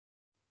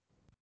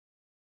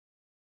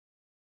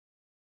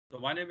So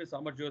my name is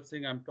Amarjot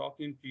Singh. I'm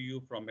talking to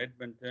you from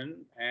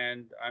Edmonton,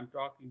 and I'm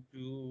talking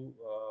to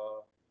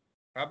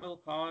Kabil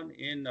Khan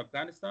in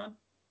Afghanistan.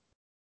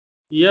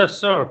 Yes,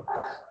 sir.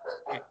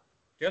 Okay,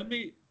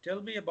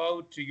 tell me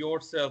about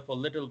yourself a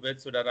little bit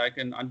so that I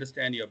can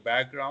understand your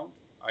background.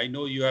 I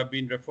know you have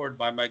been referred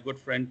by my good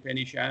friend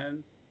Penny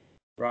Shannon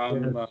Yes.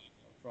 from uh,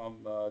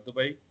 from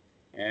Dubai,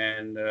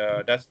 and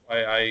that's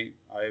why I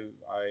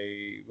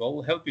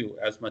will help you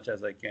as much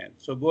as I can.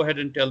 So go ahead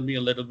and tell me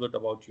a little bit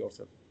about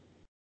yourself.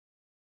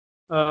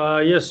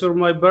 Yes, sir.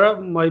 My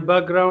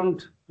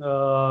background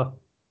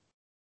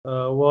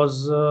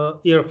was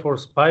Air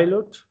Force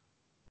pilot,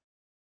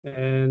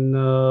 and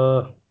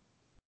I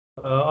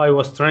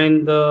was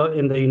trained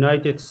in the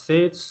United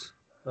States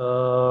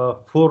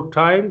 4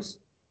 times: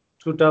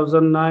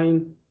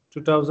 2009,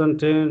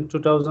 2010,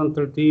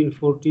 2013,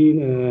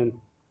 14,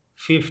 and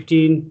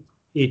 15,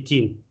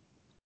 18.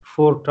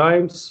 4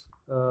 times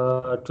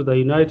to the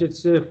United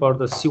States for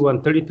the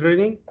C-130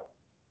 training,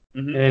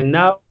 Hmm. and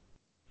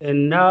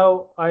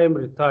now I am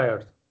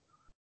retired.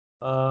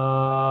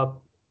 Uh,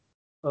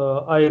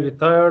 I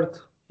retired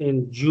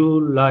in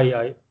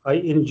July.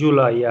 In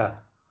July, yeah.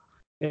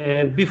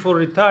 And before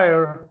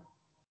retire,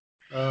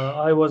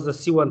 I was the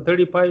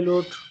C-130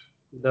 pilot,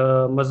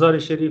 the Mazar-e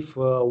Sharif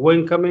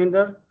wing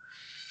commander,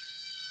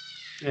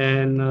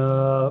 and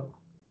uh,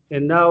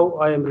 and now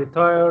I am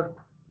retired.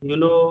 You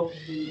know,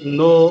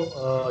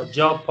 no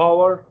job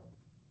power,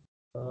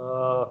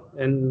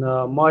 in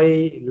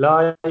my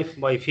life,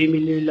 my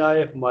family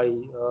life, my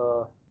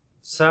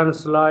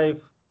son's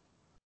life,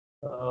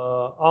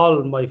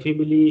 all my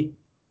family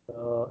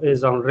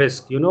is on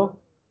risk,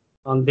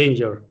 on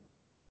danger.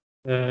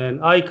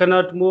 And I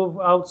cannot move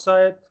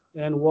outside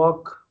and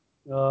walk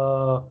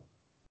uh,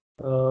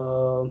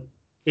 uh,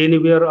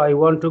 anywhere I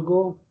want to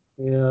go.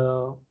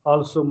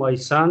 Also, my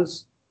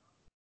sons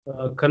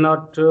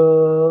cannot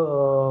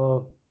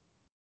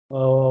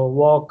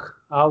walk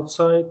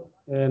outside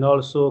and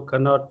also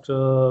cannot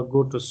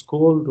go to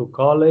school, to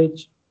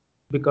college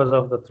because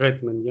of the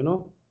treatment.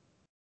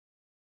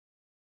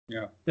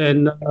 Yeah.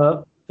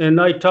 And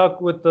I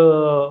talked with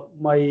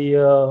my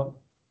uh,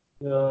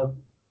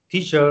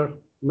 teacher,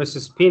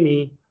 Mrs.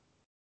 Penny,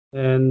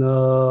 and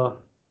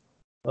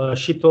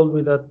she told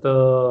me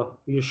that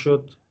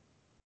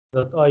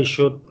I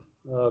should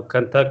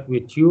contact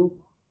with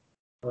you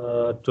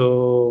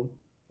to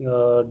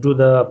do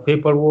the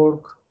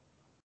paperwork,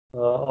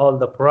 all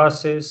the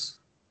process,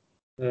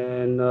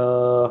 and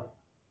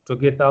to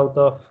get out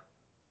of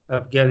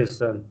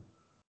Afghanistan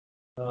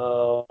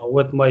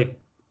with my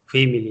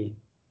family.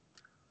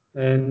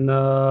 And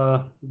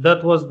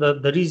that was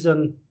the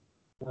reason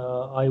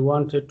I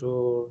wanted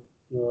to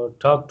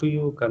talk to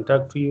you,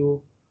 contact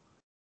you,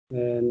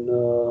 and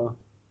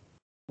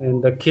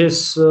the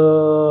case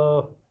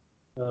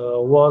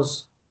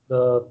was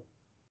the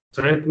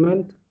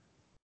treatment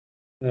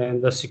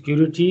and the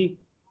security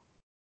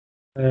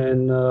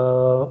and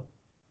uh,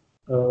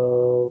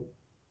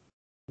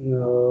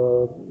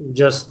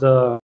 just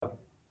uh,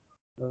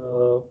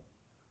 the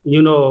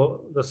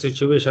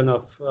situation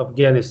of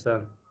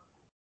Afghanistan,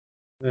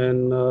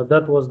 and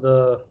that was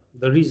the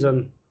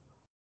reason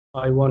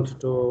I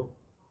wanted uh,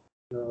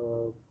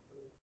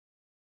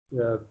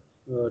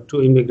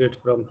 to immigrate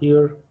from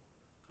here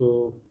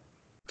to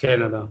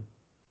Canada.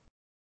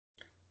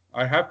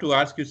 I have to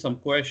ask you some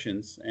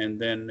questions and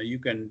then you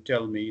can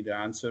tell me the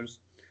answers.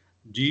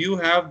 Do you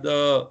have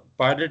the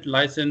pilot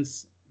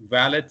license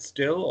valid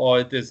still or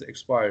it is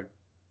expired?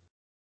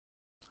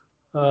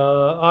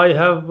 I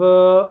have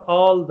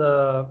all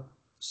the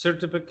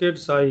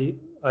certificates I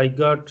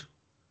got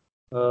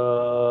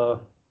uh,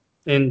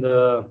 in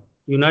the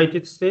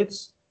United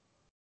States.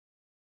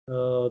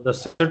 The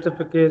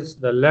certificates,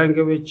 the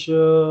language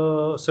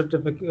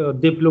certificate,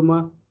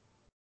 diploma.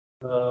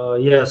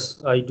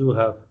 Yes, I do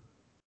have.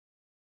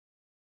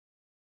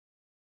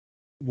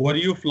 Were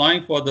you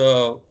flying for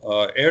the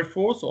Air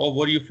Force or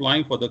were you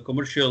flying for the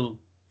commercial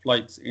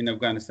flights in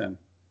Afghanistan?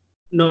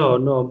 No,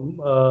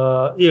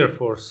 no, Air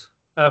Force,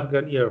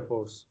 Afghan Air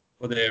Force.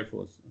 For the Air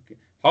Force. Okay.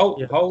 How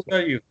Yes. old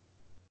are you?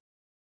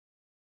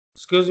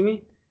 Excuse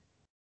me?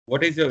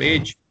 What is your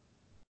age?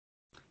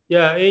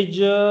 Yeah, age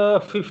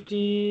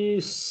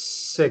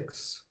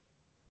 56.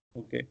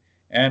 Okay.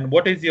 And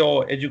what is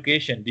your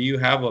education? Do you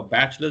have a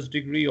bachelor's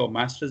degree or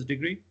master's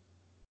degree?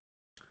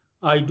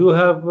 I do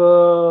have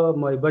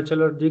my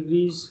bachelor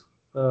degrees,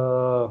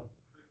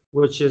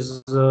 which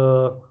is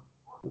the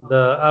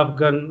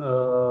Afghan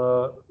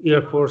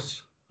Air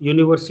Force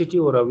University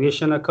or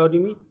Aviation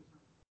Academy.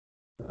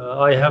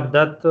 I have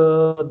that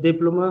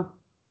diploma,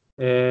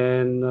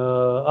 and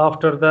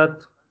after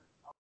that,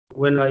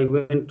 when I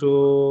went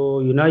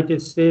to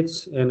United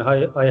States, and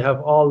I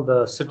have all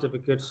the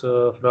certificates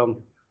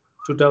from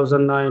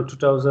 2009,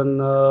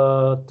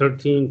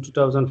 2013,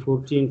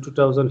 2014,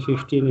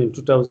 2015, and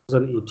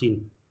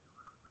 2018.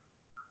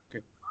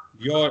 Okay.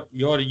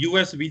 Your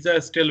US visa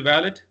is still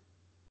valid?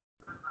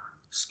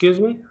 Excuse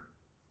me?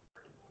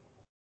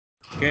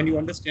 Can you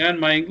understand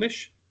my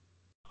English?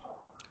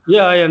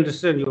 Yeah, I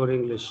understand your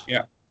English.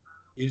 Yeah.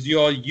 Is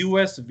your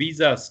US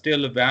visa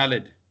still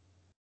valid?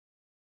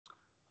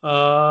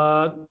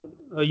 When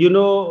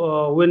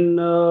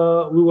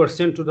we were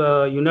sent to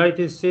the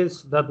United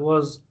States, that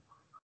was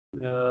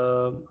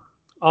uh,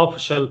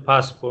 official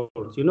passport,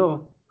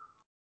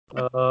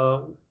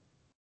 uh,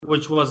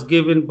 which was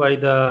given by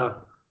the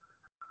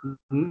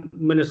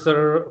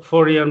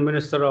foreign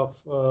minister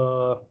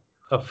of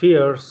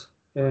affairs,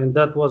 and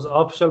that was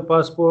official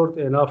passport.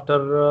 And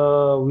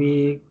after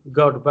we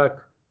got back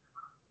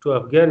to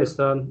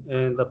Afghanistan,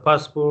 and the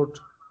passport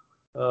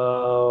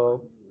uh,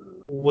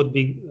 would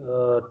be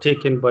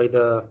taken by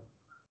the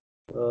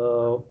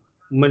uh,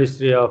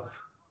 Ministry of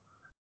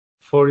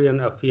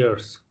Foreign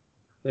Affairs,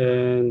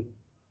 and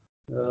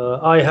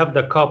I have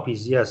the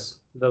copies. Yes,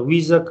 the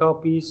visa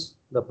copies,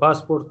 the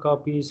passport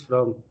copies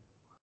from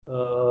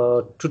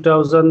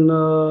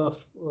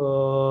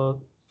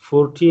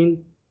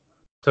 2014,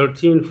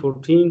 13,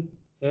 14,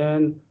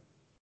 and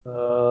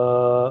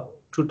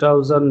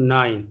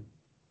 2009.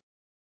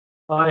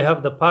 I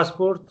have the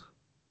passport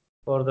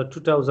for the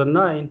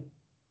 2009,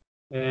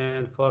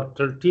 and for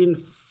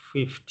 13,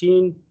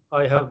 15,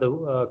 I have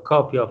the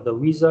copy of the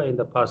visa and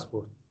the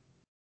passport.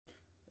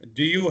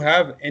 Do you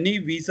have any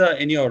visa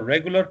in your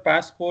regular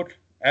passport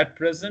at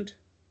present?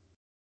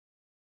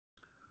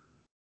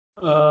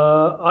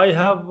 I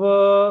have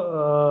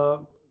uh,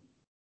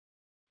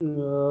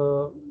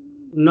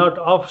 not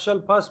official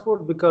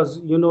passport, because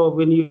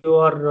when you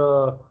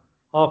are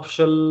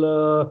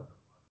official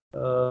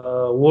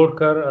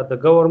worker at the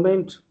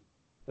government,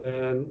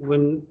 and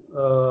when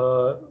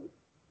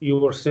you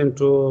were sent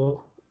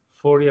to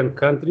foreign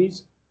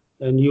countries,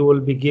 and you will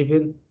be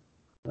given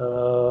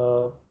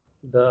uh,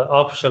 the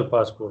official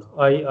passport.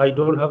 I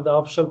don't have the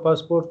official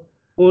passport.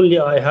 Only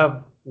I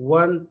have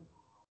one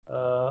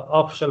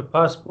official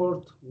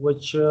passport,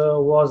 which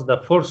was the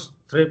first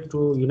trip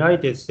to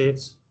United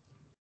States,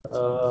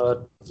 uh,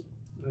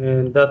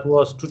 and that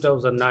was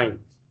 2009.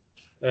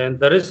 And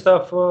the rest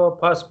of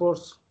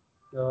passports,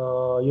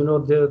 those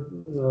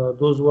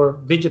were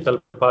digital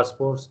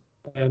passports.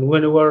 And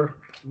whenever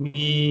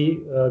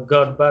we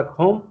got back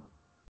home,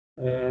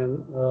 and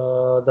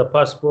the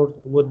passport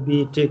would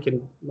be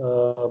taken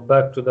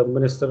back to the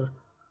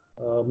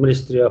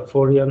Ministry of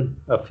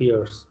Foreign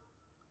Affairs,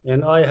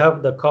 and I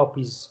have the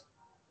copies,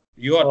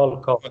 You are, all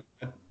copies.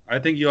 I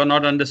think you are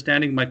not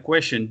understanding my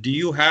question. Do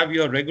you have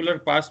your regular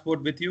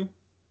passport with you?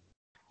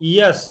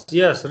 Yes,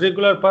 yes,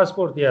 regular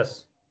passport,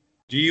 yes.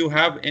 Do you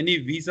have any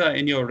visa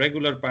in your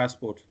regular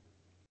passport?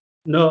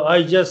 No,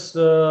 I just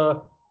uh,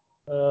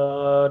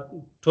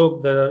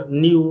 took the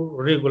new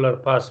regular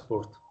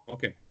passport.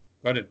 Okay,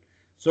 got it.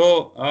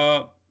 So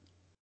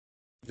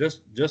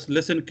just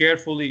listen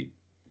carefully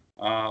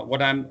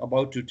what I'm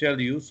about to tell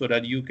you so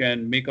that you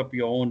can make up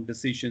your own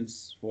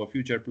decisions for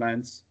future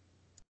plans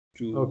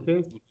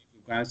Okay. to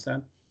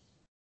Afghanistan.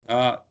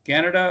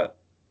 Canada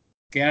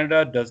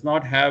does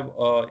not have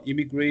a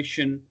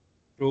immigration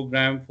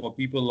program for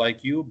people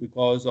like you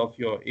because of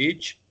your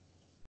age.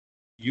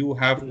 You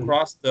have Mm.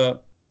 crossed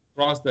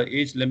the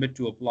age limit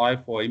to apply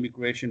for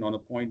immigration on a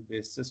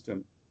point-based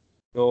system.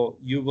 So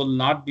you will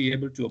not be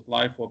able to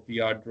apply for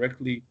PR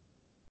directly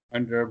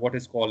under what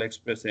is called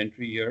express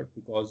entry here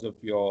because of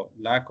your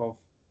lack of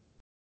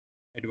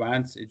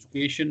advanced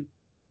education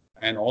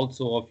and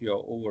also of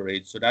your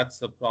overage. So that's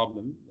the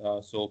problem.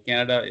 So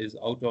Canada is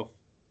out of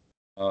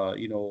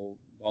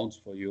bounds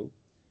for you.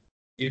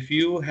 If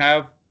you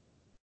have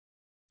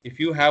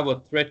a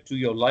threat to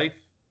your life,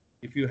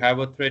 if you have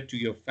a threat to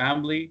your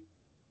family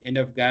in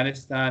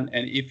Afghanistan,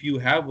 and if you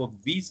have a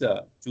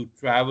visa to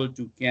travel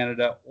to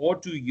Canada or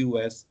to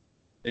US,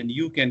 then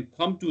you can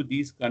come to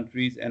these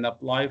countries and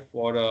apply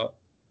for a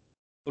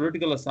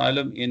political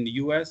asylum in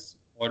US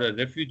or a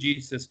refugee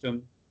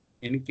system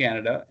in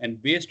Canada.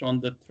 And based on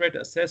the threat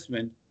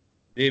assessment,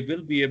 they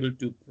will be able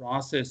to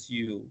process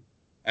you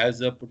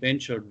as a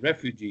potential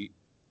refugee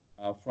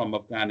from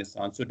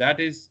Afghanistan. So that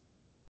is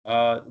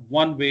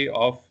one way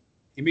of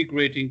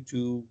immigrating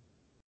to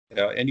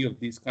any of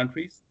these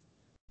countries.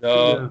 The,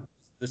 Yeah.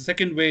 the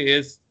second way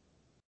is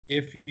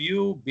if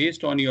you,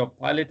 based on your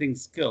piloting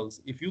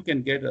skills, if you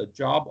can get a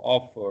job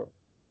offer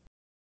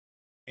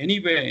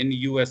anywhere in the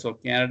US or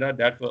Canada,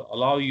 that will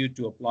allow you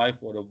to apply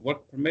for a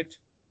work permit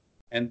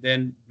and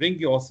then bring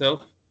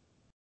yourself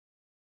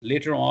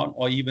later on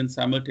or even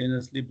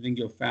simultaneously bring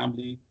your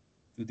family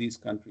to these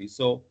countries.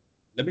 So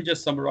let me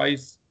just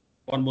summarize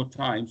one more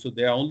time. So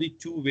there are only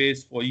two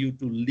ways for you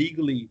to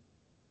legally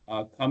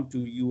come to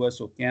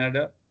US or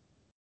Canada.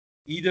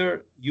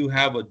 Either you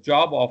have a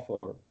job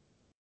offer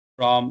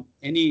from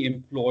any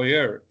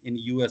employer in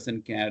US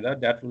and Canada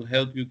that will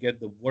help you get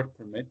the work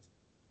permit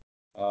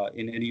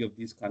in any of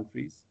these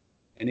countries,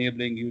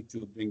 enabling you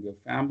to bring your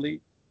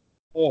family,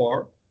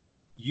 or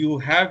you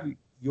have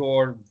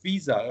your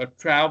visa, a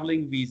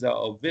traveling visa,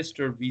 a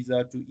visitor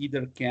visa to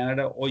either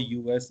Canada or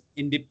US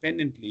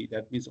independently,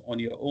 that means on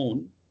your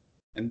own.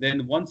 And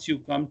then once you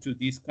come to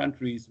these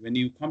countries, when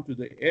you come to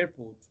the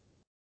airport,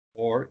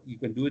 or you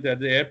can do it at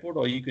the airport,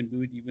 or you can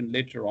do it even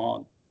later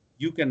on,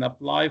 you can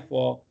apply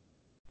for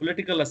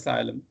political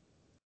asylum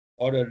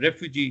or a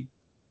refugee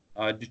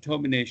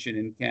determination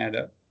in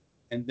Canada,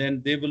 and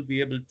then they will be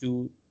able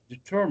to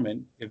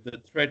determine if the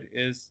threat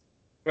is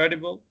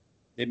credible.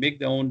 They make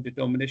their own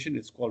determination.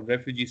 It's called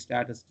refugee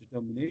status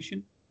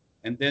determination.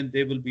 And then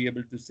they will be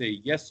able to say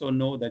yes or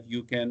no that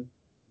you can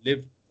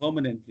live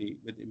permanently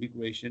with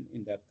immigration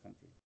in that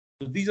country.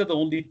 So these are the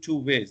only two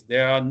ways.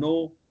 There are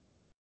no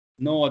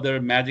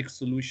other magic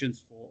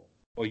solutions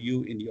for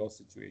you in your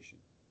situation.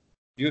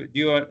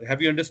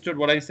 Have you understood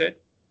what I said?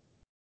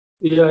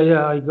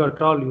 Yeah, I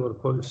got all your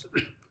points.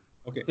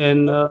 Okay.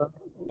 And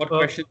What uh,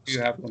 questions do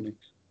you have for me?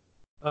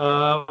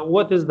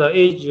 what is the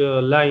age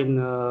line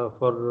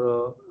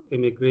for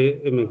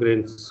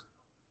immigrants?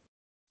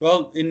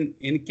 Well,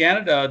 in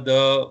Canada,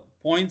 the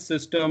point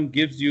system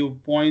gives you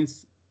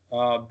points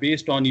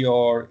based on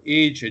your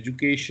age,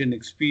 education,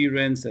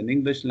 experience, and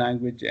English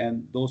language,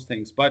 and those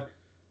things. But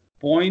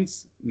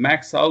points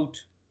max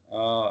out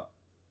uh,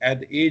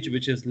 at the age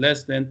which is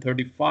less than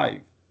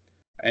 35,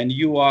 and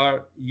you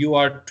are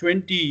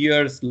 20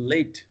 years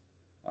late.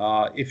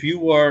 If you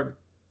were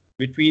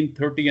between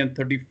 30 and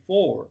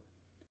 34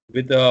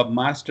 with a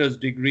master's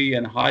degree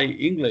and high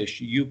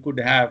English, you could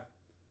have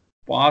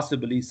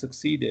possibly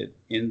succeeded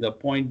in the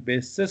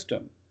point-based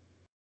system,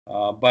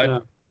 Yeah.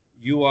 but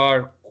you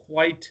are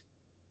quite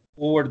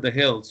over the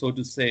hill, so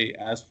to say,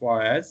 as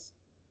far as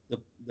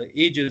the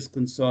age is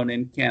concerned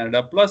in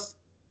Canada. Plus,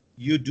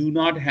 you do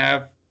not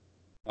have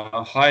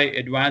high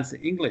advanced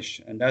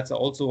English, and that's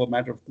also a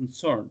matter of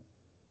concern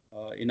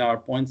in our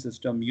point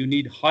system. You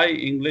need high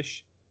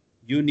English,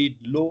 you need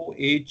low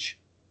age,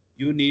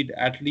 you need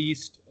at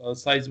least a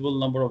sizable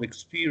number of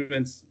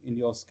experience in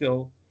your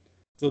skill.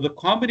 So the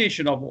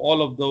combination of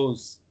all of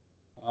those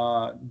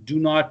do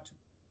not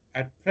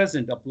at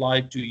present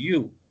apply to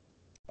you.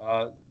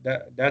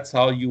 That's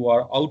how you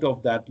are out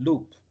of that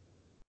loop.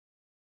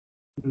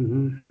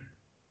 Mhm.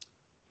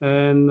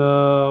 And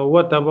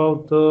what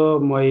about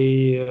my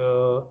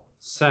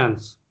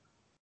sons?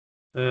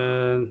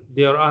 And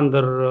they are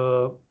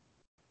under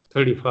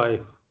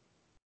 35.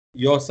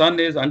 Your son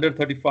is under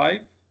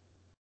 35.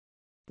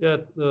 Yeah,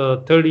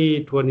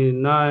 30,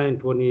 29, What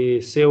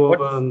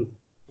 27.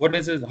 what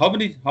is his? How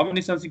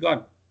many sons you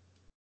got?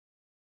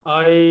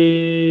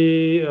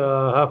 I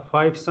have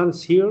five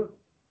sons here,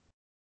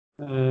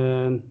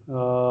 and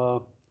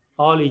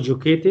all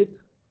educated.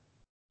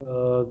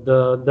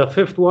 The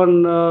fifth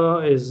one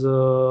is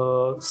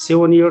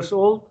 7 years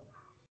old,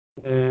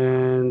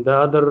 and the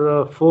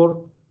other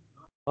four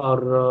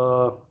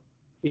are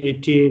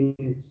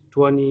 18,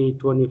 20,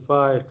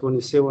 25,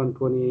 27,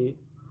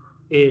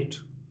 28,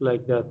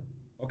 like that.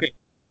 Okay,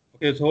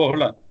 okay. So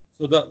hold on.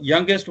 So the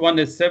youngest one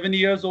is 7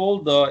 years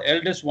old. The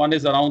eldest one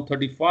is around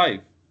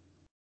 35.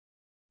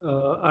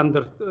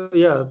 Under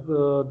yeah,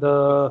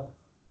 the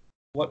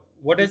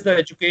What is the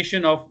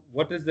education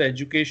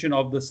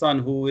of the son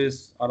who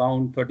is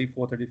around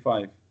 34,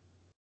 35?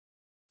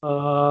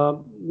 uh,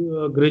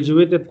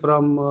 graduated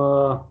from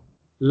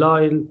law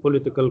in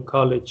political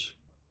college,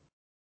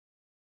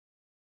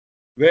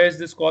 Where is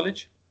this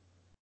college?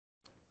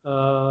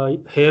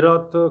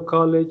 Herat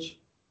College,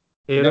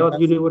 In Herat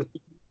Afghanistan.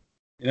 University.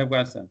 In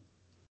Afghanistan.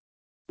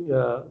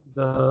 Yeah,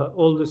 the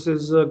oldest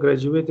is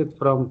graduated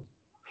from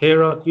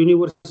Herat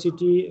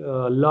University,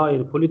 law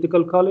in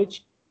political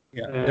college,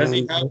 Yeah. Does he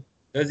and have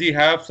does he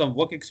have some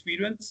work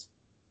experience?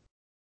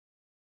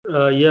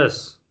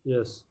 yes,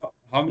 yes,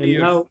 How many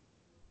and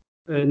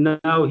years?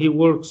 now he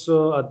works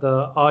at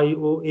the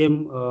IOM,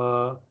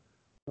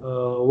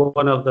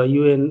 one of the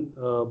UN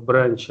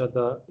branch at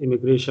the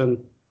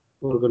immigration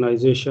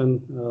organization.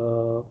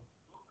 Uh,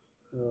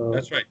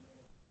 That's right.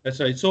 That's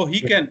right. So he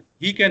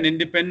can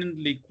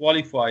independently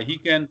qualify. He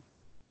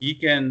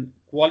can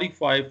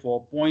qualify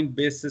for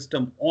point-based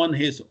system on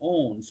his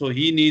own. So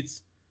he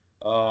needs,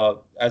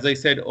 as I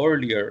said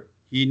earlier,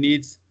 he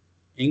needs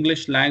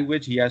English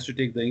language. He has to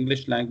take the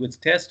English language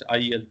test,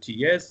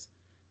 IELTS.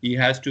 He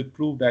has to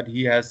prove that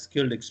he has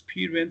skilled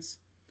experience.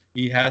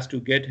 He has to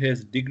get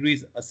his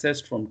degrees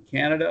assessed from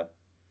Canada.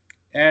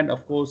 And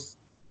of course,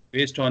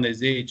 based on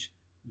his age,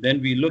 then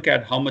we look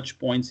at how much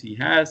points he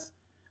has,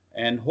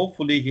 and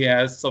hopefully he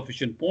has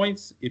sufficient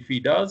points. If he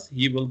does,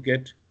 he will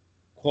get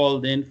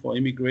called in for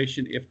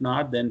immigration. If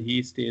not, then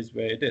he stays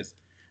where it is.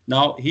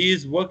 Now he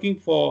is working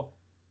for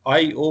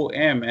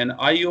IOM, and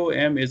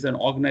IOM is an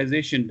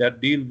organization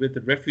that deals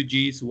with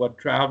refugees who are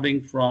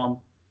traveling from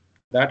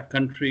that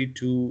country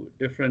to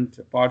different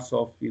parts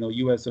of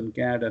US and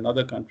Canada and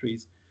other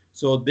countries.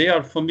 So they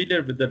are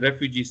familiar with the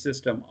refugee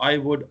system. I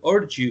would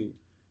urge you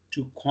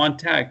to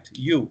contact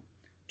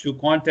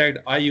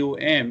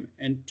IOM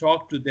and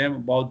talk to them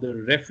about the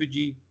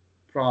refugee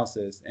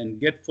process and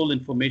get full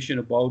information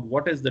about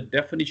what is the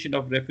definition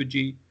of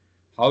refugee,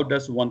 how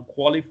does one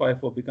qualify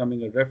for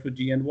becoming a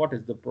refugee, and what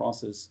is the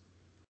process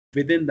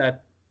within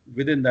that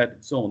within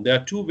that zone. There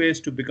are two ways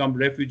to become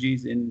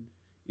refugees in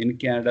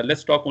Canada.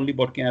 Let's talk only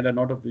about Canada,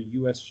 not of the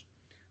US.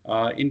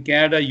 In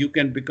Canada, you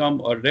can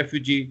become a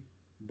refugee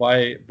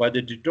by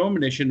the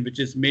determination which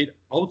is made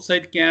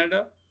outside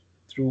Canada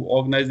through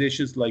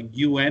organizations like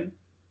UN,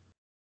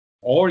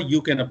 or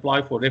you can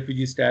apply for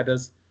refugee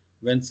status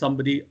when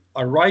somebody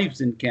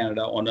arrives in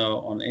Canada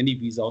on any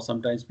visa, or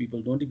sometimes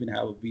people don't even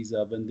have a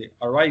visa. When they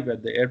arrive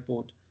at the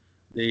airport,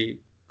 they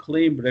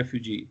claim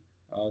refugee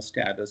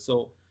status.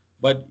 So,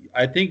 but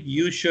I think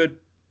you should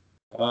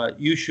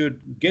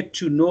get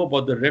to know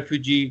about the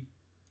refugee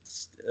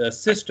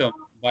system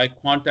by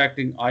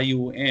contacting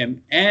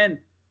IOM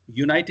and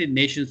United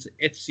Nations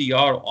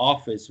HCR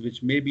office,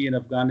 which may be in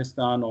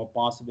Afghanistan or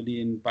possibly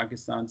in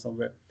Pakistan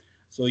somewhere.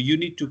 So you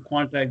need to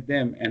contact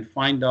them and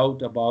find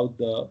out about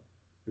the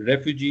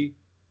refugee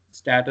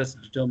status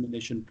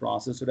determination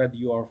process so that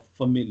you are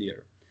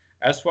familiar.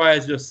 As far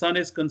as your son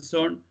is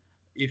concerned,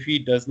 if he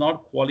does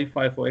not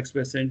qualify for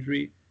express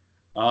entry,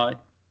 uh,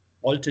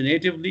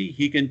 alternatively,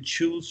 he can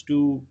choose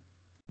to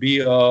be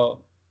a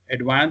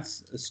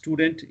advanced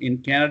student in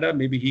Canada.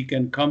 Maybe he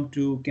can come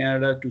to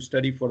Canada to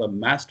study for a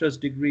master's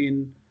degree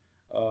in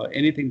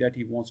anything that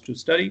he wants to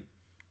study.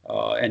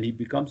 And he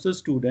becomes a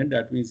student.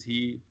 That means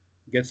he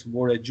gets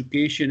more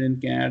education in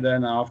Canada,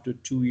 and after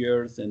 2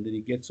 years, and then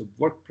he gets a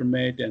work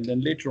permit, and then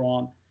later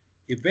on,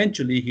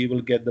 eventually he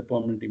will get the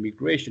permanent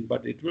immigration.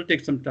 But it will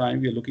take some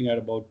time. We're looking at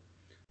about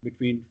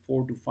between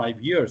 4 to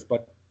 5 years,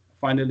 but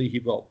finally he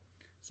will.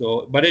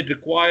 So, but it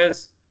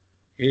requires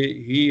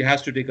he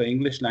has to take an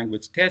English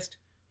language test.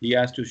 He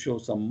has to show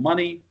some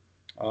money.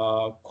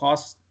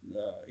 Cost,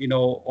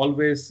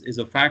 always is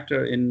a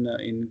factor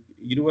in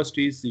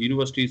universities. The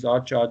universities are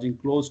charging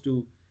close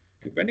to,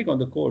 depending on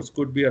the course,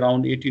 could be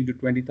around $18,000 to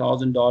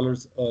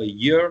 $20,000 a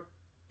year,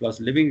 plus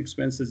living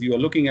expenses. You are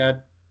looking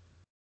at,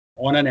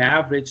 on an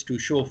average, to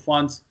show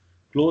funds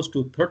close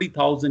to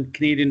 30,000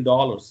 Canadian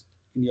dollars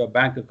in your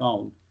bank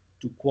account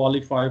to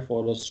qualify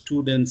for a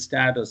student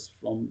status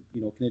from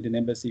Canadian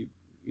Embassy,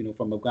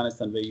 from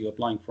Afghanistan where you're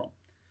applying from.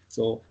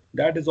 So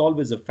that is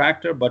always a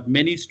factor. But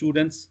many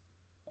students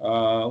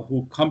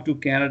who come to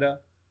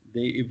Canada,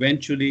 they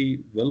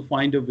eventually will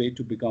find a way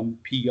to become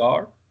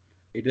PR.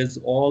 It is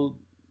all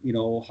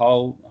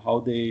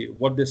how they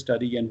what they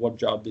study and what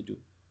job they do.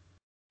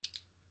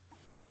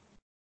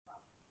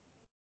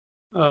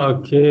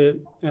 Okay.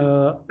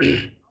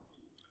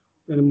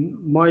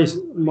 And my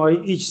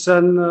each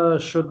son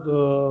should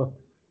do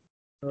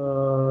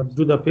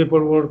the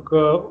paperwork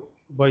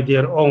by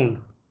their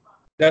own.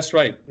 That's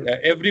right.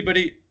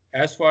 Everybody,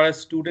 as far as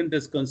student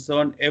is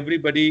concerned,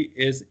 everybody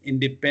is uh,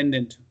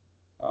 independent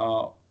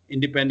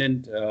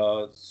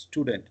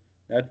student.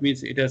 That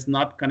means it is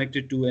not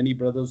connected to any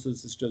brothers or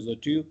sisters or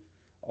two,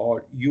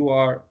 or you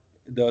are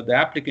the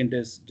applicant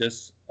is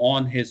just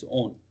on his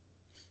own.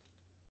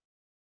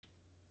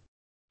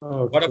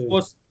 Okay.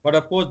 But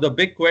of course, the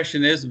big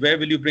question is, where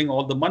will you bring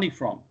all the money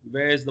from?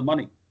 Where is the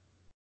money?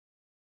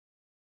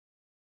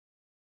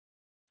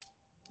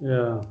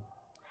 Yeah.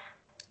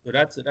 So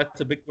that's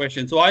a big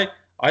question. So I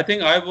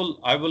think I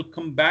will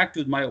come back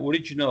to my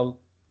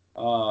original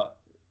uh,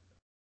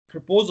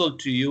 proposal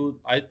to you.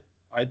 I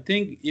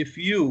think if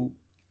you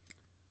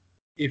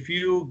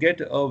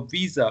get a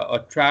visa, a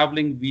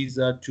traveling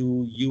visa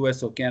to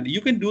US or Canada,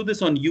 you can do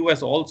this on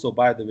US also,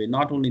 by the way,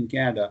 not only in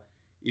Canada.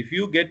 If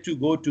you get to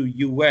go to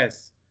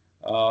US,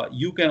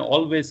 you can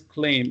always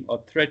claim a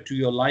threat to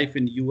your life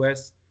in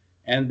US,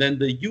 and then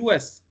the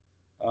US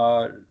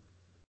uh,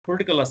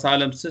 political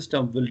asylum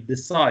system will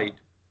decide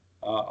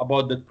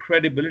about the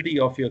credibility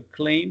of your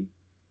claim,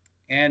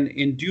 and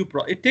in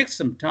it takes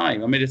some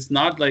time. I mean, it's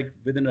not like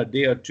within a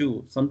day or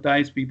two.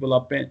 Sometimes people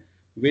are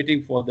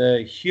waiting for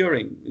the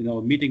hearing,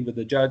 meeting with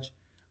the judge.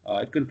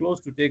 It can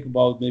close to take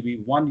about maybe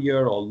 1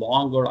 year or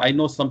longer. I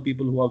know some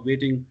people who are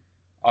waiting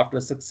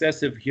after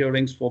successive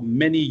hearings for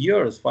many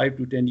years, 5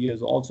 to 10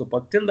 years also.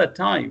 But till that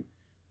time,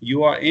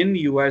 you are in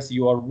US,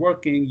 you are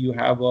working, you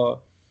have a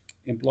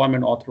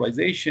employment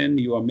authorization,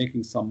 you are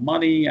making some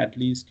money, at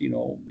least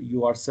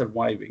you are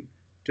surviving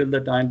till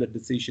the time the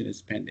decision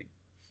is pending.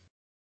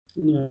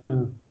 Yeah.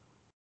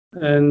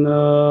 And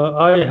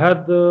I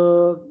had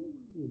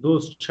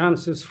those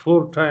chances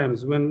 4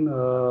 times when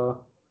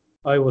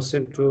I was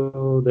sent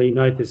to the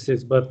United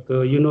States. But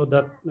you know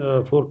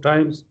that 4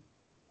 times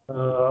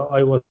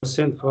I was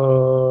sent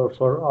for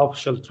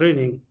official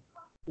training,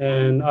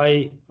 and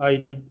I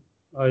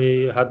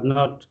had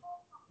not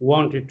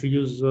wanted to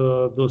use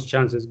those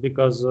chances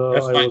because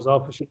That's I fine. was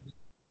official.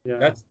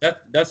 Yeah.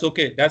 That's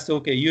okay. That's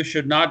okay. You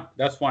should not.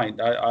 That's fine.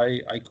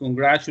 I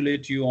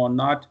congratulate you on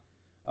not,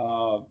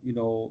 uh, you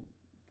know,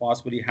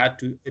 possibly had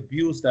to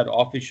abuse that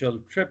official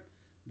trip,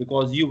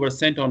 because you were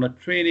sent on a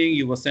training,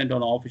 you were sent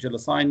on an official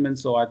assignment.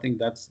 So I think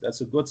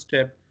that's a good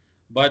step.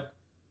 But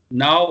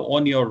now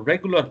on your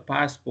regular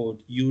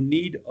passport, you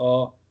need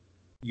a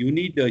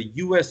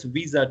US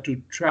visa to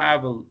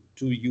travel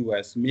to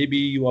US. Maybe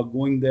you are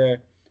going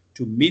there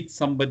to meet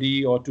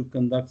somebody or to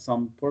conduct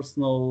some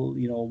personal,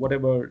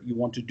 whatever you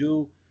want to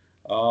do.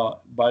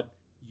 But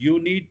you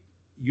need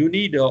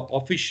a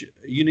official,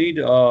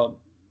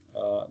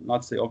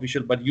 not say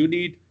official, but you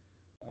need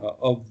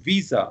a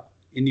visa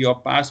in your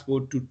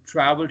passport to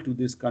travel to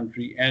this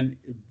country. And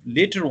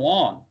later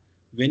on,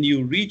 when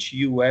you reach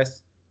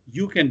US,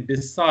 you can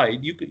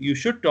decide. You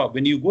should talk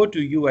when you go to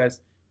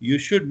US. You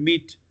should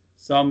meet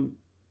some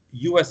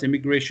U.S.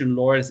 immigration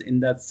lawyers in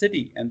that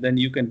city, and then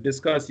you can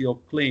discuss your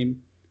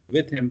claim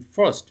with him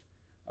first,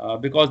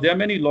 because there are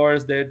many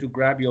lawyers there to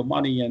grab your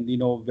money, and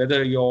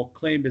whether your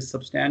claim is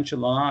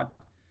substantial or not,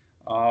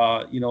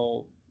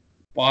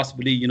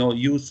 possibly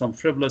use some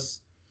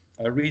frivolous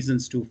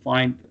reasons to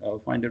find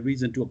a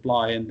reason to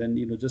apply, and then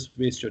just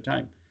waste your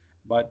time.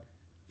 But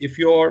if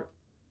you're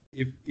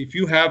if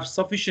you have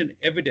sufficient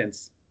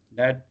evidence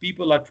that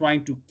people are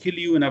trying to kill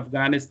you in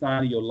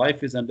Afghanistan, your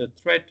life is under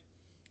threat,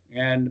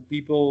 and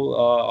people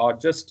are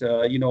just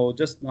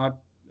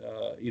not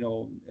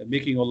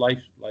making your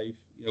life,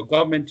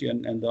 government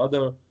and the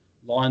other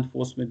law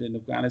enforcement in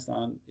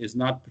Afghanistan is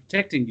not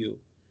protecting you,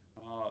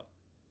 uh,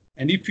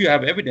 and if you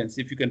have evidence,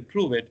 if you can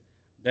prove it,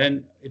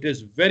 then it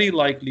is very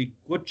likely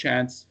good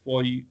chance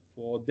for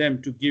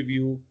them to give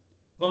you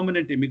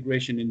permanent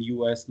immigration in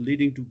US,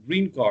 leading to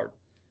green card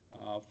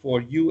for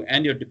you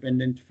and your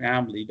dependent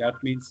family.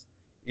 That means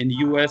in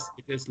US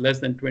it is less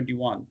than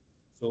 21.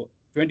 So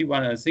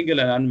 21, single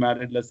and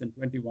unmarried, less than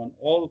 21,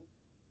 all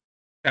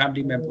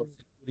family members,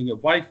 including your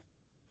wife,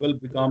 will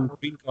become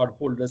green card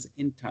holders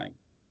in time.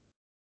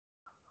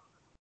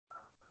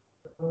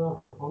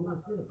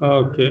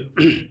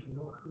 Okay.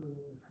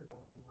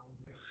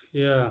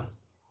 Yeah.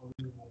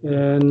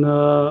 And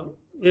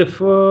if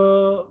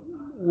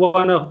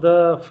one of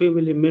the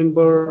family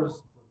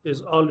members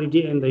is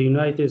already in the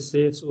United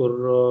States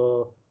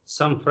or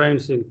some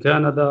friends in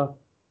Canada,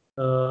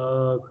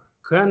 uh,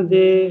 can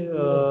they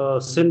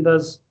send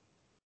us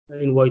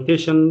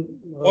invitation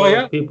Oh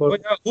yeah, people? oh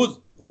yeah.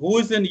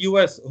 Who's in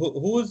US?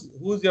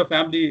 Who's your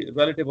family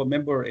relative or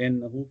member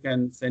in who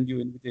can send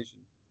you invitation?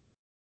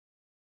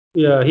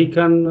 Yeah, he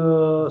can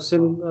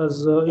send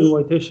us Who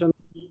invitation.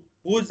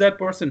 who is that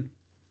person?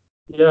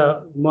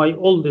 Yeah, my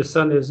oldest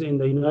son is in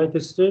the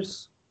United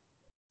States.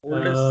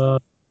 Oldest son. Uh,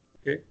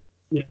 Okay.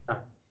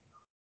 yeah,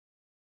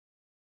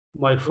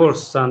 my So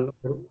first son.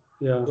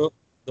 Yeah. the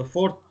the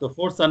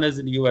fourth son is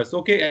in US.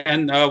 Okay,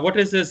 and what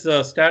is his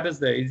status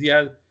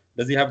there?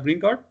 Does he have green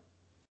card?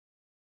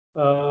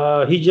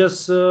 He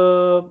just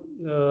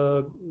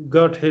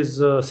got his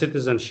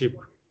citizenship.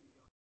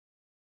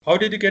 How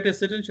did he get his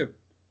citizenship?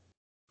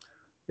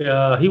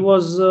 He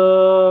was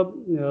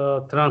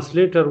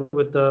translator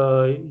with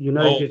the Oh,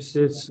 United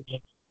States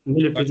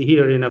military gotcha.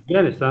 here in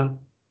Afghanistan,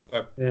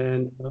 Got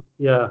and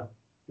yeah,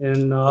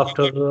 and So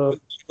after he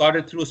got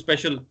it through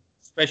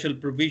special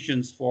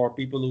provisions for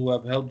people who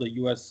have helped the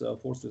U.S.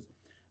 Forces.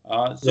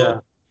 yeah,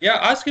 So yeah,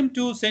 ask him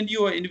to send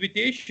you an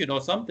invitation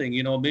or something.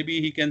 Maybe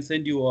he can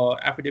send you a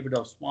affidavit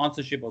of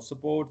sponsorship or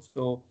support.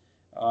 So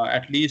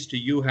at least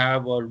you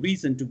have a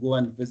reason to go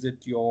and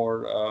visit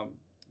your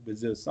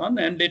son.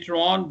 And later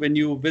on, when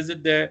you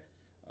visit there,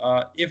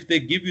 if they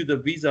give you the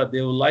visa,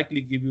 they will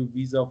likely give you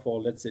visa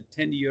for, let's say,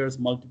 10 years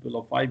multiple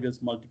or 5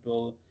 years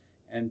multiple,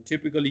 and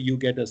typically you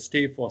get a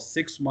stay for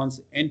 6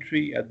 months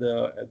entry at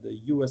the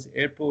U.S.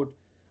 airport.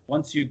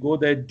 Once you go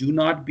there, do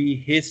not be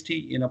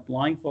hasty in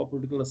applying for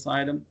political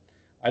asylum.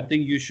 I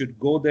think you should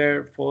go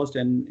there first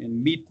and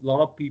meet a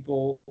lot of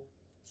people,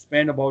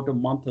 spend about a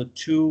month or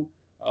two,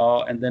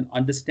 and then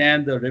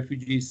understand the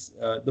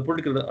the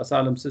political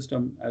asylum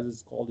system as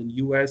it's called in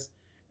U.S.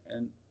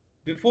 And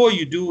before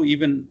you do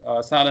even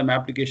asylum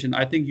application,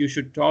 I think you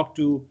should talk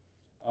to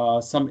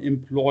some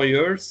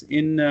employers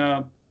in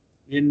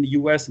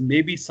US.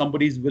 Maybe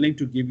somebody is willing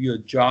to give you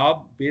a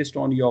job based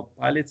on your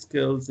pilot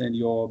skills and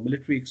your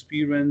military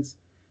experience,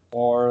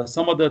 or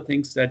some other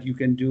things that you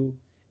can do.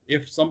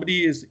 If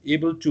somebody is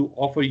able to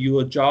offer you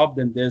a job,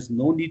 then there's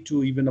no need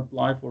to even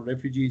apply for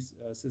refugees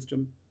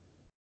system,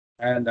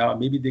 and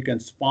maybe they can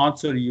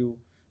sponsor you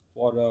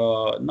for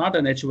not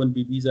an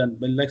H-1B visa,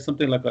 but like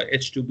something like a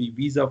H-2B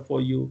visa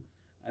for you,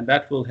 and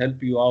that will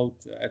help you out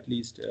at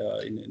least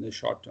in the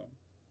short term.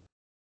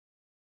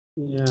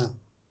 yeah.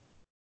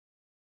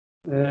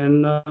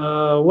 And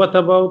what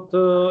about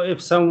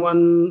if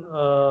someone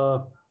uh,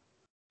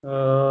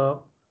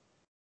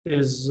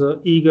 is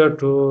eager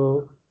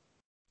to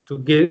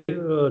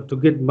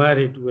get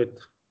married with,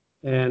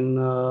 and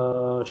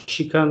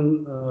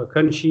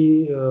can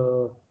she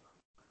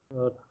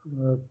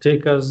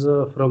take us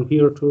from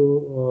here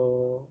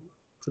to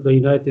the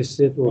United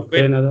States or Oh,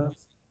 Canada?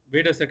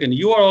 wait a second.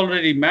 You are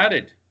already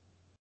married.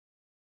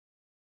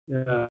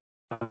 Yeah,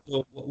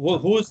 So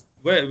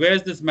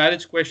where's this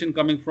marriage question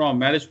coming from?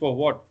 Marriage for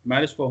what?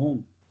 Marriage for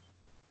whom?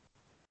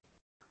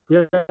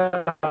 yeah.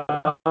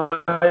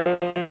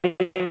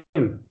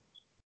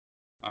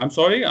 I'm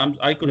sorry,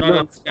 I could You not know, many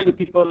understand.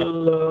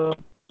 people.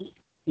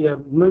 Yeah,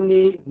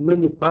 many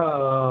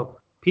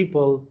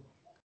people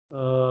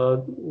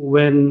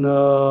when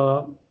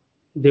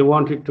they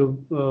wanted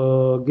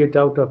to get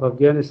out of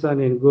Afghanistan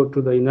and go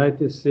to the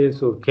United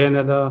States or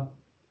Canada,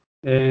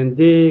 and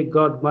they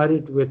got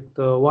married with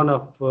one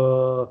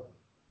of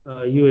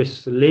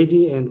U.S.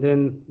 lady, and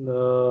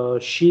then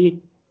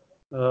she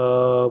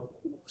uh,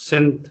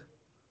 sent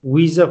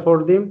visa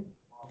for them,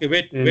 Okay,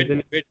 wait, and wait,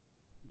 then wait,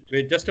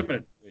 wait, just a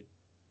minute. Wait.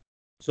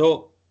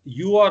 So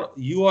you are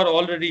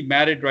already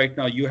married right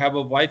now. You have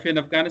a wife in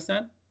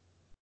Afghanistan?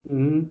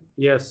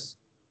 yes,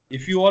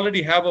 If you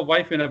already have a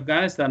wife in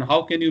Afghanistan,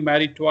 how can you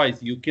marry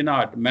twice? You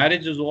cannot.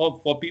 Marriage is all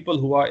for people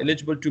who are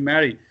eligible to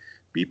marry.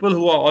 People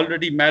who are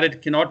already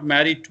married cannot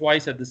marry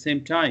twice at the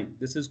same time.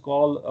 This is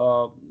called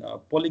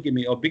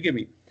polygamy or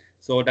bigamy.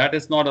 So that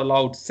is not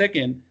allowed.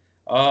 Second,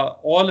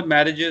 all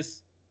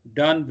marriages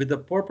done with the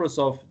purpose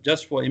of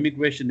just for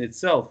immigration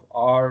itself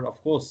are,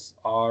 of course,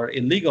 are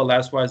illegal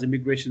as far as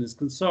immigration is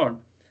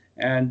concerned.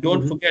 And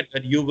don't Mm-hmm. forget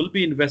that you will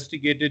be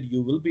investigated,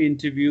 you will be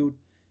interviewed.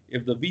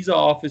 If the visa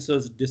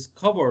officers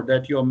discover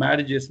that your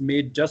marriage is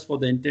made just for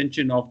the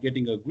intention of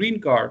getting a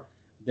green card,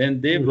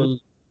 then Mm-hmm.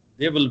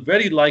 they will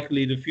very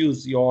likely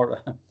refuse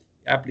your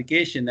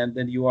application, and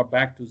then you are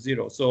back to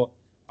zero. So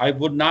I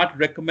would not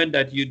recommend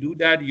that you do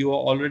that. You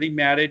are already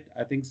married.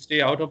 I think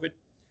stay out of it.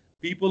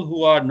 People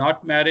who are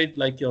not married,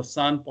 like your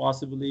son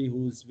possibly,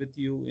 who's with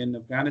you in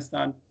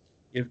Afghanistan,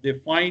 if they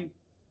find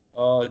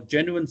a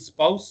genuine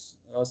spouse,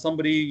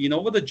 somebody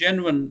with a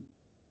genuine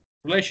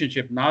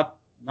relationship, not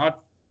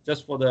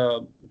just for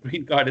the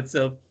green card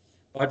itself,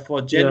 but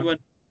for Yeah.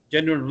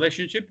 genuine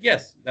relationship.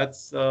 Yes,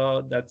 that's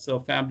a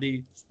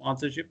family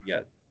sponsorship.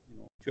 Yeah,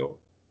 sure,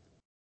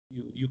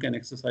 you can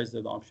exercise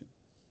that option.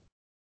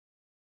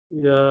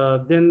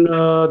 Yeah. Then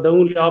the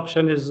only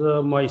option is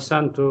my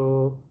son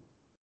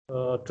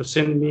to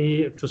send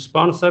me to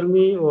sponsor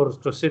me or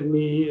to send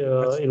me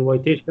That's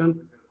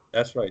invitation.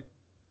 that's right.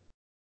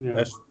 Yeah.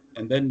 That's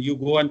and then you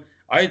go and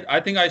I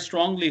think I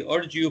strongly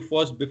urge you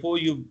first before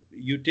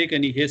you take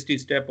any hasty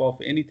step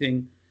of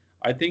anything.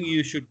 I think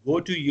you should go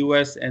to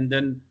US and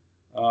then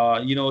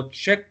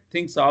check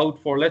things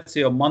out for let's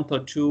say a month or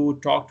two.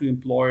 Talk to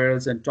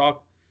employers and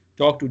talk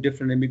to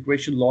different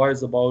immigration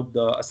lawyers about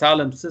the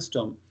asylum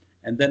system,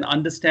 and then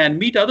understand.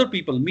 Meet other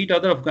people. Meet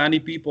other Afghani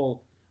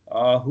people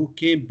who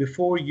came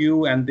before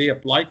you and they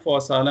applied for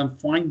asylum.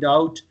 Find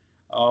out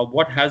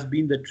what has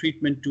been the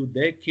treatment to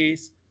their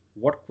case,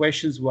 what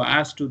questions were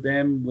asked to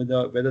them,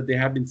 whether they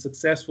have been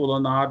successful or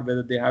not,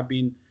 whether they have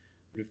been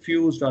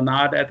refused or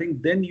not. I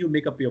think then you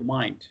make up your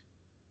mind.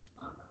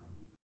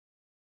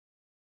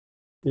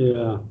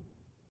 Yeah.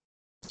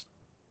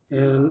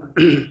 And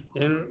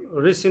and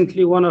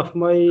recently, one of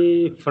my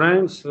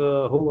friends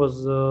who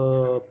was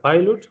a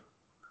pilot,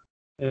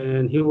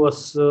 and he was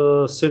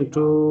sent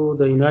to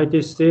the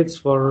United States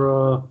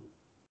for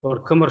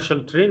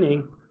commercial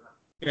training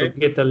to Okay.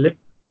 get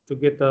to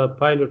get a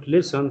pilot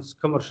license,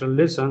 commercial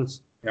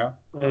license, Yeah.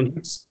 and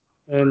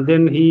and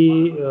then he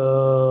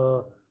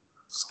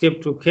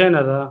skipped to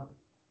Canada,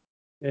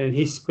 and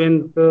he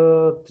spent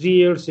 3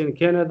 years in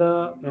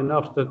Canada, and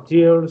after 3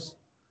 years,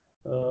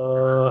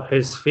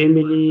 his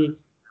family,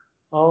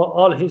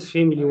 all his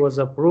family was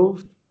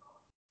approved,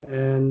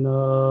 and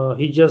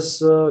he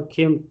just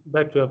came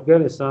back to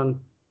Afghanistan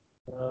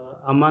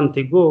a month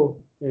ago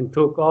and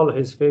took all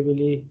his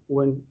family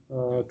went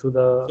Yeah. to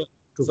So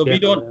to so we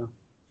don't Canada.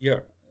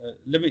 here.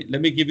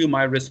 Let me give you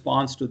my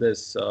response to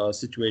this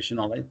situation.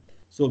 All right.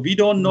 So we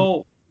don't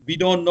know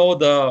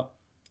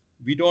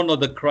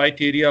the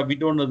criteria. We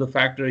don't know the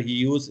factor he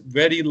used.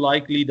 Very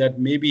likely that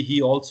maybe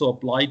he also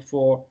applied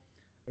for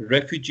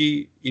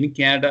refugee in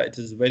Canada. It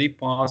is very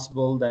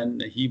possible. Then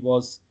he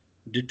was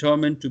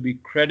determined to be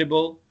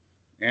credible,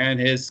 and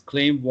his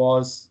claim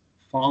was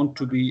found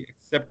to be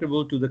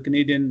acceptable to the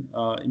Canadian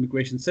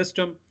immigration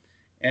system.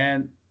 And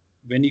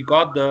when he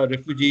got the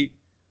refugee,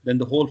 then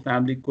the whole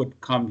family could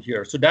come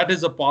here. So that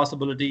is a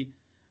possibility.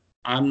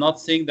 I'm not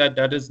saying that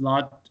that is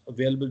not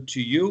available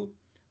to you,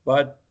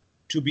 but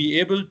to be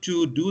able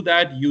to do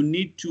that, you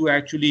need to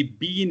actually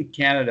be in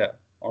Canada.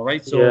 All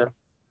right. Yeah. So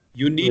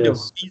you need a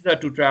Yes. visa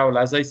to travel.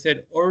 As I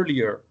said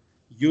earlier,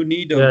 you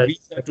need a Yeah.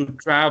 visa to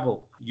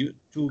travel. You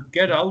to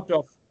get out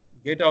of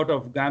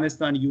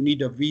Afghanistan, you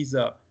need a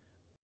visa.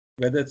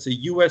 Whether it's a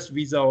US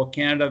visa or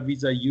Canada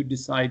visa, you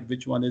decide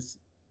which one is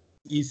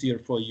easier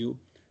for you.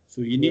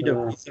 So you need a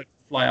Yeah. visa to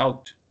fly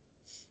out.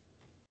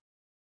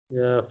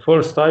 Yeah.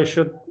 First, I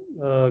should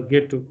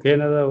get to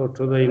Canada or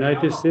to the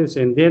United States,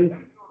 and then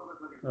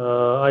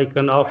I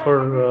can offer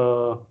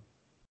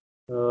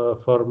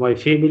for my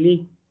family,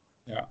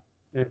 Yeah.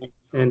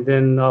 and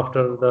then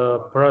after the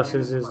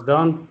process is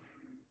done,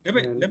 Let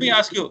me and let me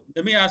ask you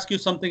let me ask you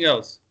something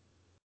else.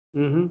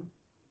 mm-hmm.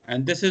 And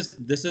this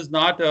is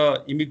not a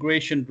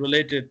immigration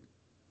related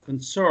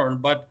concern,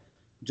 but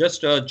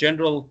just a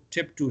general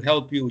tip to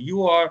help you.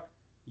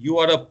 You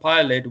are a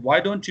pilot. Why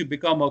don't you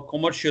become a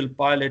commercial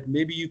pilot?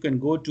 Maybe you can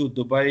go to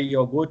Dubai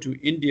or go to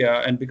India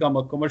and become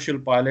a commercial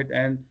pilot,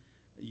 and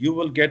you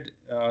will get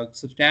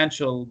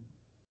substantial,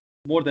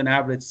 more than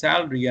average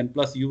salary, and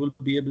plus you will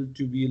be able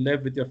to be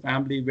live with your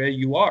family where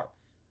you are.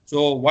 So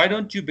why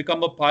don't you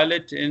become a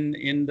pilot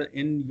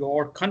in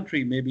your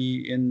country, maybe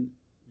in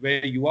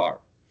where you are?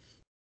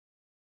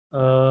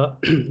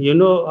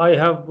 I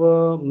have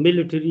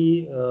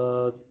military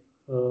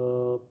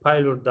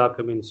pilot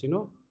documents,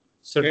 Okay.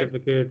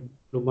 certificate,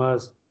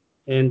 diplomas,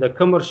 and the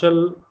commercial,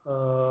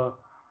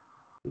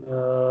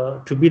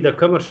 to be the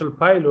commercial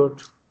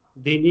pilot,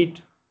 they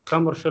need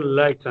commercial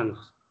license,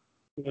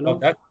 you Oh, know.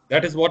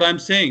 that is what I'm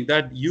saying,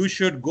 that you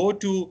should go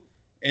to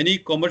any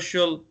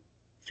commercial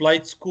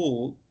flight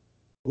school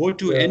Go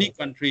to yeah, any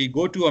country,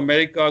 go to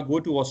America, go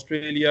to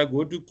Australia,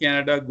 go to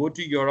Canada, go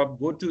to Europe,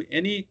 go to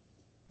any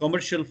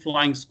commercial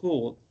flying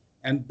school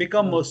and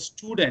become uh, a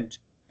student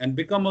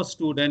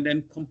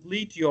and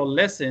complete your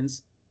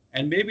lessons.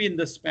 And maybe in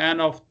the span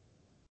of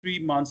 3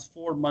 months,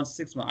 4 months,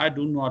 6 months, I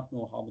do not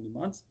know how many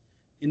months,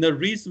 in a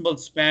reasonable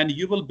span,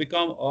 you will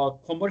become a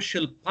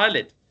commercial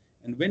pilot.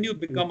 And when you yeah,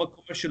 become a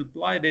commercial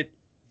pilot,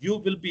 you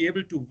will be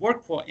able to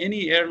work for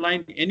any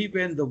airline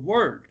anywhere in the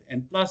world.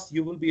 And plus,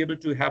 you will be able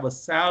to have a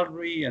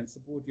salary and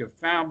support your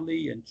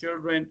family and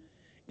children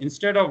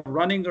instead of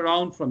running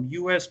around from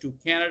US to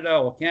Canada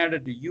or Canada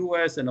to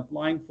US and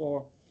applying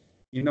for,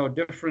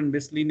 different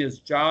miscellaneous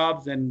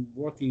jobs and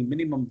working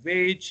minimum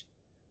wage.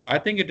 I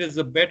think it is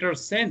a better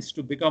sense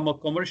to become a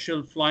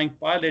commercial flying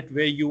pilot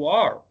where you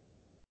are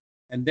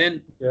and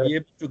then yeah. be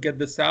able to get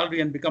the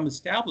salary and become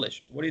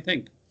established. What do you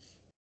think?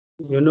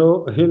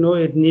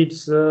 It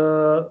needs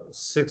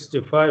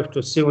 65 to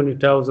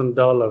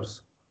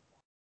 $70,000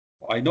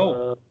 I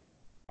know, uh,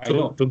 I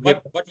know. to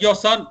get. But your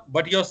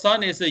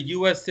son is a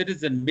US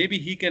citizen. Maybe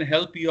he can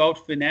help you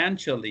out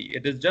financially.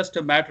 It is just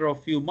a matter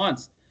of few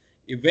months.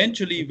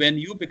 Eventually, when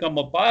you become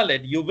a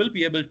pilot, you will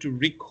be able to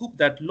recoup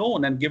that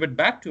loan and give it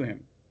back to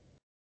him.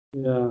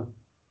 Yeah,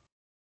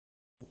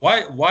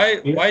 yeah,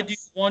 Why do you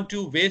want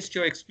to waste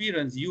your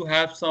experience? You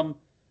have some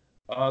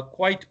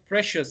quite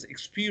precious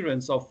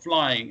experience of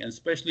flying, and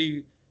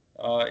especially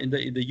in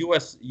the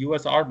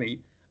U.S.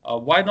 Army.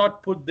 Why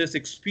not put this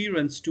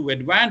experience to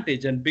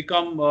advantage and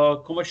become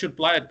a commercial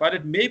pilot?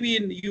 Maybe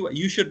in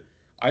you should.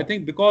 I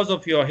think because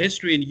of your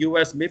history in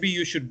U.S., maybe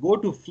you should go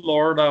to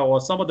Florida or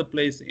some other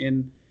place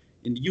in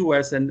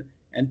U.S. and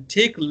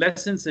take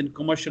lessons in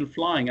commercial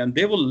flying, and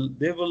they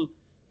will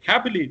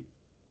happily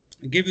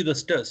give you the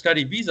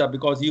study visa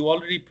because you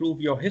already prove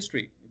your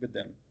history with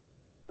them.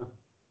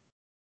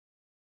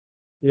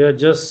 yeah.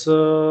 Just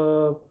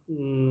uh,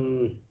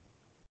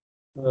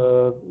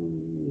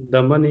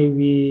 the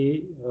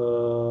money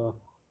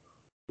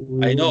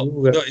I know.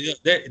 we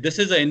This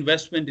is an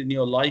investment in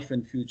your life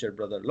and future,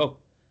 brother. Look,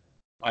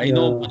 I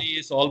know yeah, money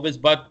is always,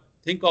 but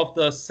think of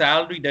the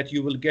salary that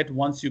you will get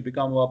once you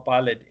become a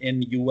pilot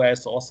in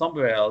US or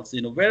somewhere else.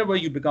 Wherever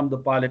you become the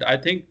pilot. I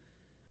think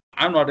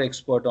I'm not an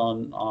expert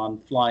on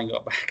flying.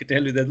 But I can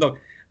tell you that. Look,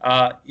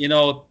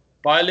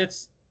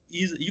 pilots.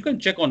 You can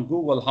check on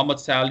Google how much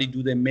salary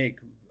do they make,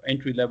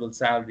 entry level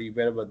salary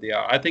wherever they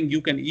are. I think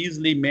you can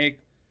easily make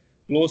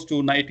close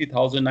to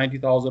 90,000,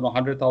 90,000, or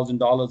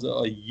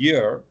 $100,000 a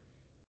year,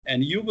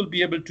 and you will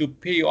be able to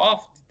pay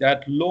off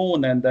that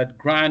loan and that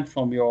grant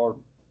from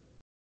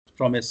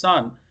a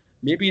son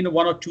maybe in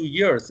 1 or 2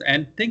 years.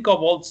 And think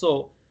of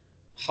also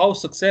how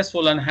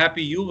successful and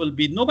happy you will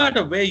be no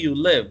matter where you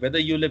live, whether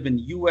you live in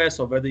US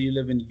or whether you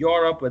live in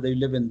Europe, whether you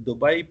live in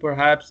Dubai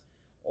perhaps,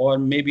 or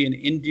maybe in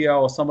India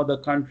or some other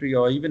country,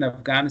 or even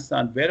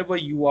Afghanistan. Wherever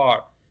you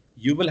are,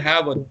 you will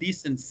have a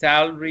decent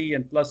salary,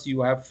 and plus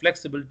you have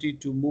flexibility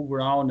to move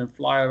around and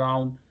fly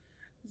around.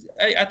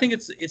 I think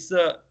it's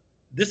a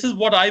this is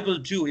what I will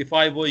do if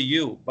I were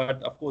you.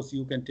 But of course,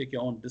 you can take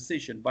your own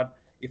decision. But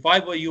if I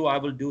were you, I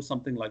will do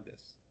something like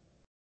this.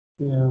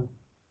 yeah.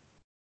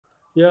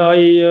 Yeah,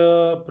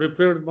 I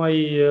prepared my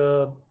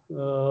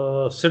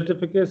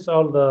certificates,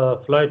 all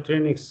the flight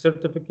training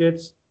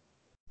certificates,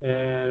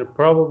 and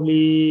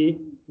probably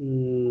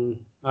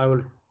I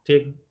will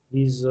take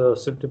these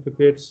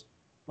certificates,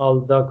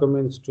 all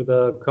documents to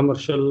the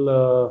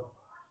commercial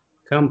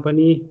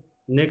company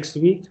next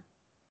week,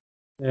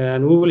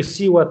 and we will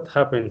see what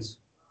happens.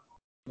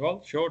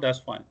 Well, sure, that's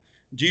fine.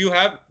 Do you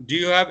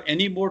have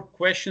any more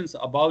questions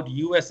about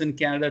US and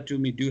Canada to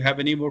me? Do you have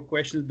any more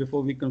questions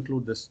before we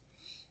conclude this?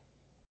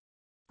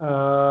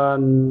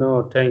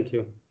 No, thank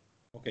you.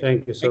 Okay.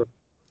 Thank you, sir.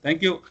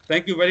 Thank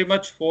you very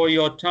much for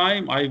your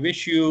time. I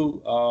wish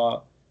you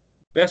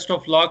best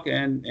of luck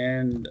and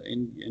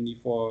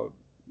for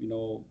you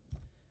know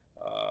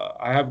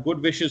I have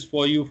good wishes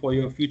for you for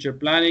your future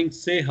planning.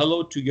 Say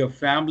hello to your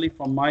family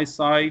from my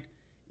side.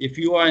 If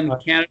you are in Uh,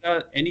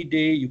 Canada any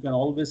day, you can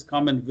always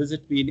come and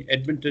visit me in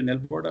Edmonton,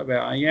 Alberta,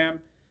 where I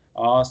am.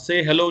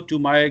 Say hello to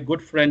my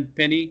good friend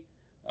Penny,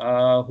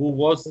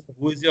 who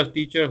is your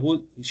teacher.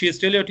 Who she is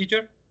still your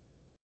teacher?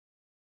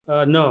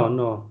 no,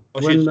 no.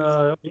 Or she's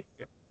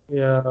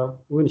Yeah,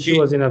 when she she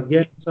was in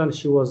Afghanistan,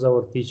 she was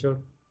our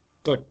teacher.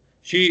 good.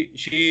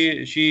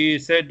 She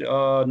said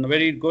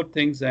very good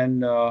things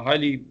and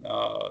highly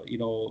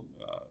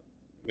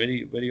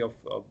very of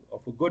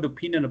a good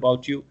opinion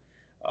about you.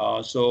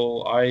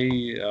 So I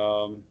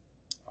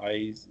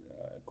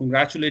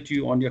congratulate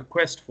you on your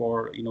quest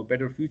for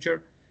better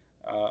future.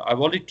 I've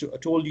already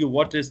told you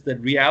what is the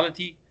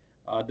reality.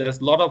 There's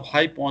a lot of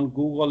hype on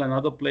Google and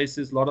other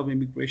places, a lot of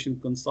immigration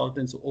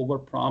consultants over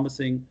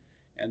promising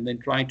and then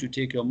trying to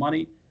take your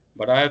money.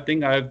 But I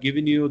think I have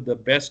given you the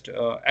best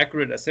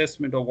accurate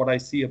assessment of what I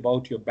see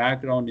about your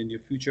background in your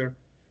future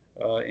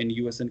in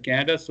US and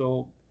Canada.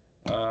 So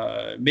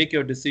make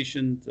your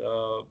decisions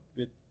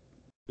with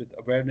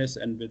awareness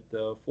and with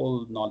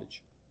full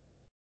knowledge.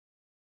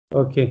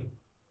 Okay.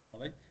 All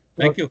right.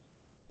 Thank Okay. you.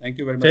 Thank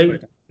you very much for your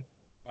Thank, time.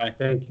 Bye.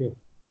 thank you.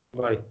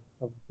 Bye.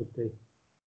 Have a good day.